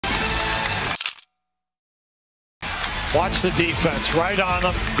Watch the defense, right on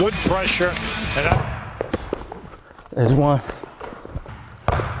them, good pressure. And there's one.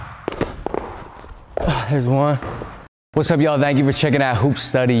 There's one. What's up, y'all? Thank you for checking out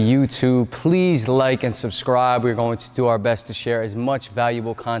HoopStudy YouTube. Please like and subscribe. We're going to do our best to share as much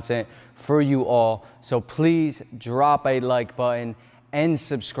valuable content for you all. So please drop a like button and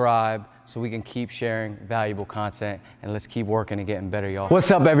subscribe so we can keep sharing valuable content, and let's keep working and getting better, y'all.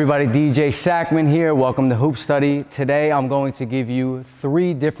 What's up, everybody? DJ Sackman here. Welcome to HoopStudy. Today I'm going to give you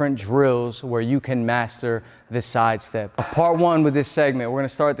 3 different drills where you can master this side step. Part 1 with this segment, we're going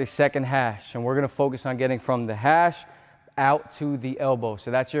to start the second hash, and we're going to focus on getting from the hash out to the elbow.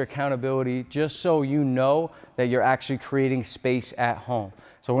 So that's your accountability, just so you know that you're actually creating space at home.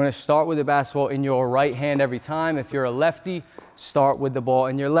 So we're going to start with the basketball in your right hand every time. If you're a lefty, start with the ball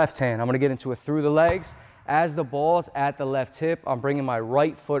in your left hand. I'm going to get into it through the legs. As the ball's at the left hip, I'm bringing my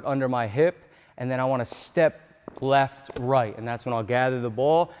right foot under my hip, and then I want to step left, right. And that's when I'll gather the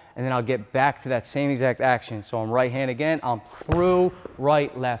ball, and then I'll get back to that same exact action. So I'm right hand again. I'm through,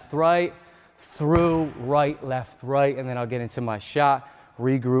 right, left, right, through, right, left, right, and then I'll get into my shot,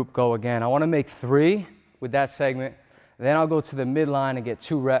 regroup, go again. I want to make 3 with that segment. Then I'll go to the midline and get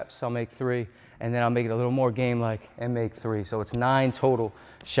 2 reps. I'll make 3. And then I'll make it a little more game-like and make 3. So it's 9 total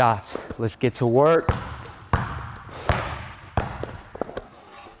shots. Let's get to work.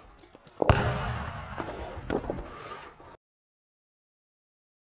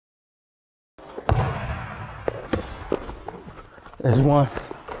 There's one.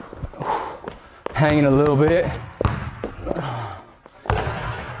 Hanging a little bit.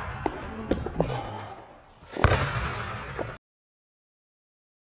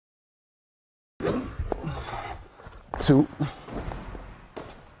 2.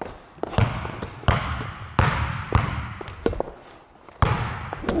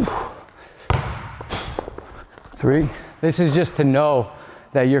 3. This is just to know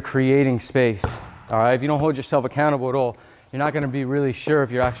that you're creating space. All right, if you don't hold yourself accountable at all, you're not going to be really sure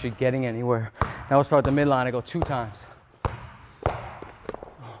if you're actually getting anywhere. Now we'll start the midline. I go 2 times.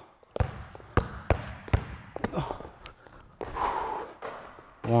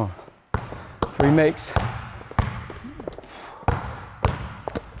 1. 3 makes.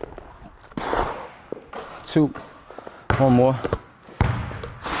 2. 1 more.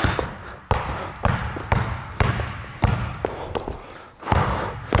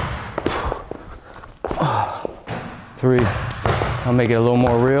 3. I'll make it a little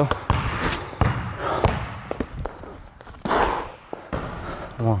more real.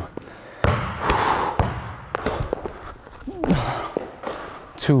 1.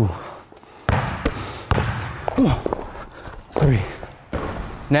 2. 3.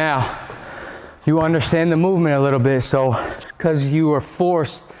 Now, you understand the movement a little bit, so because you are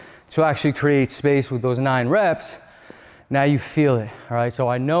forced to actually create space with those 9 reps, now you feel it, all right? So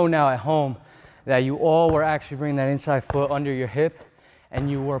I know now at home that you all were actually bringing that inside foot under your hip,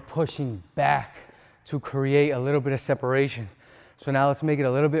 and you were pushing back to create a little bit of separation. So now let's make it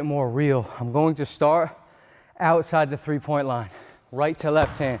a little bit more real. I'm going to start outside the 3-point line, right to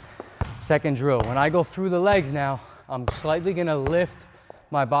left hand, second drill. When I go through the legs now, I'm slightly gonna lift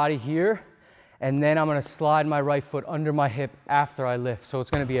my body here, and then I'm gonna slide my right foot under my hip after I lift. So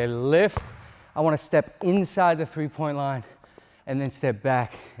it's gonna be a lift. I wanna step inside the 3-point line and then step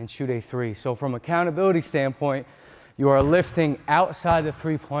back and shoot a 3. So from accountability standpoint, you are lifting outside the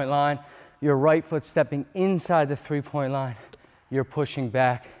 3-point line, your right foot stepping inside the 3-point line, you're pushing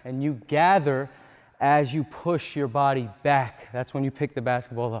back, and you gather as you push your body back. That's when you pick the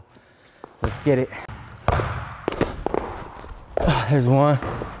basketball up. Let's get it. There's 1.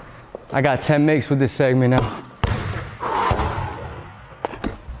 I got 10 makes with this segment now.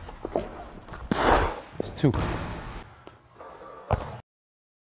 There's 2.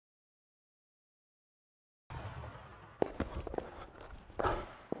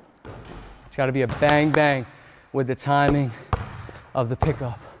 It's got to be a bang bang with the timing of the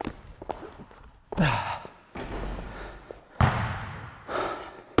pickup.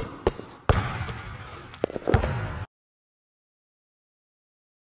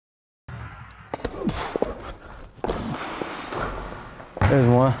 There's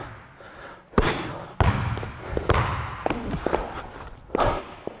 1.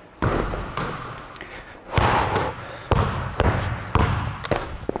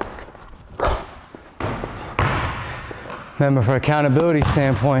 Remember, for accountability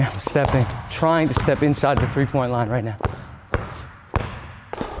standpoint, I'm trying to step inside the 3-point line right now.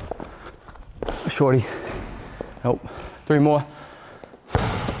 Shorty. Nope. 3 more.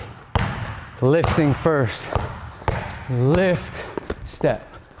 Lifting first. Lift, step.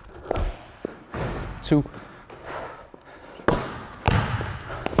 2.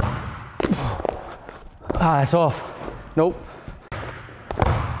 Ah, it's off. Nope.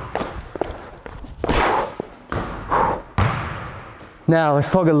 Now let's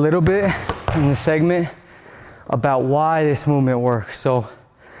talk a little bit in this segment about why this movement works. So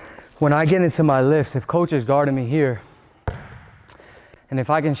when I get into my lifts, if coach is guarding me here, and if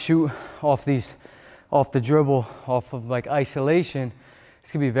I can shoot off the dribble, off of like isolation,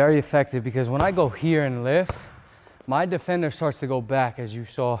 it's gonna be very effective, because when I go here and lift, my defender starts to go back, as you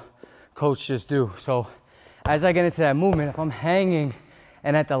saw coach just do. So as I get into that movement, if I'm hanging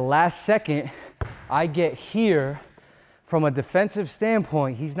and at the last second I get here, from a defensive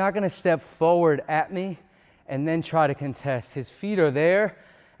standpoint, he's not gonna step forward at me and then try to contest. His feet are there,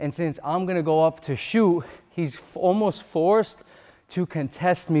 and since I'm gonna go up to shoot, he's almost forced to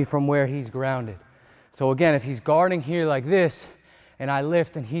contest me from where he's grounded. So again, if he's guarding here like this, and I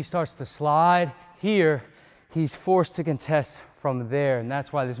lift and he starts to slide here, he's forced to contest from there. And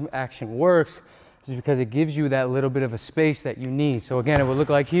that's why this action works, is because it gives you that little bit of a space that you need. So again, it would look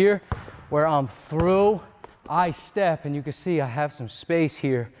like here, where I'm through, I step, and you can see I have some space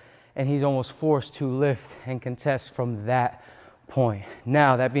here, and he's almost forced to lift and contest from that point.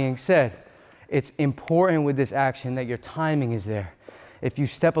 Now, that being said, it's important with this action that your timing is there. If you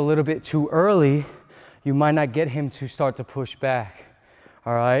step a little bit too early, you might not get him to start to push back,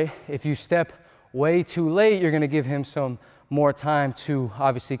 all right? If you step way too late, you're gonna give him some more time to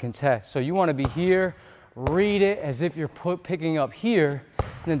obviously contest. So you wanna be here, read it as if you're picking up here,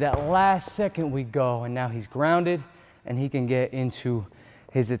 and then that last second we go, and now he's grounded and he can get into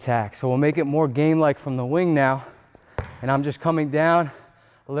his attack. So we'll make it more game-like from the wing now, and I'm just coming down,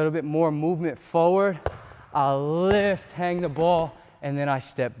 a little bit more movement forward. I'll lift, hang the ball, and then I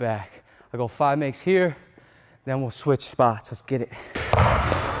step back. I go 5 makes here, then we'll switch spots. Let's get it.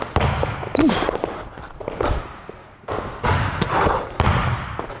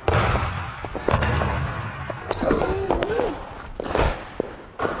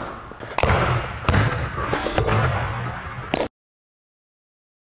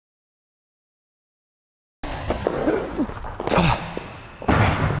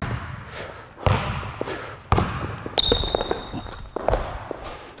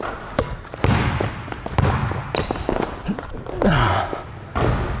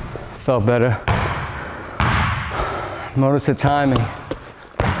 Felt better. Notice the timing.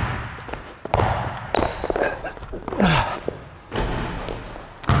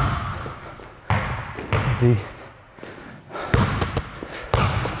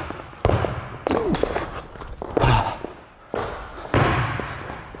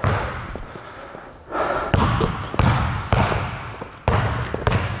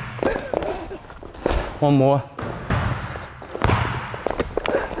 One more.